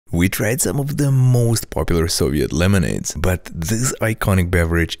We tried some of the most popular Soviet lemonades, but this iconic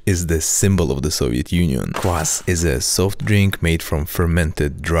beverage is the symbol of the Soviet Union. Kvas is a soft drink made from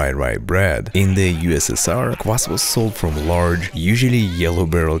fermented dry rye bread. In the USSR, Kvas was sold from large, usually yellow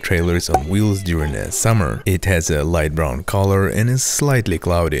barrel trailers on wheels during the summer. It has a light brown color and is slightly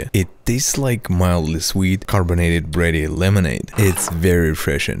cloudy. It tastes like mildly sweet, carbonated bready lemonade. It's very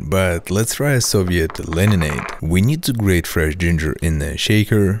refreshing, but let's try a Soviet LENINade. We need to grate fresh ginger in a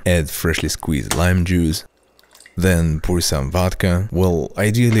shaker, add freshly squeezed lime juice, then pour some vodka, well,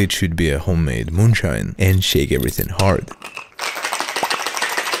 ideally it should be a homemade moonshine, and shake everything hard.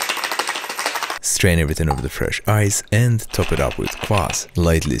 Strain everything over the fresh ice and top it up with Kvas.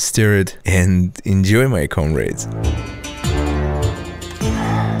 Lightly stir it and enjoy, my comrades.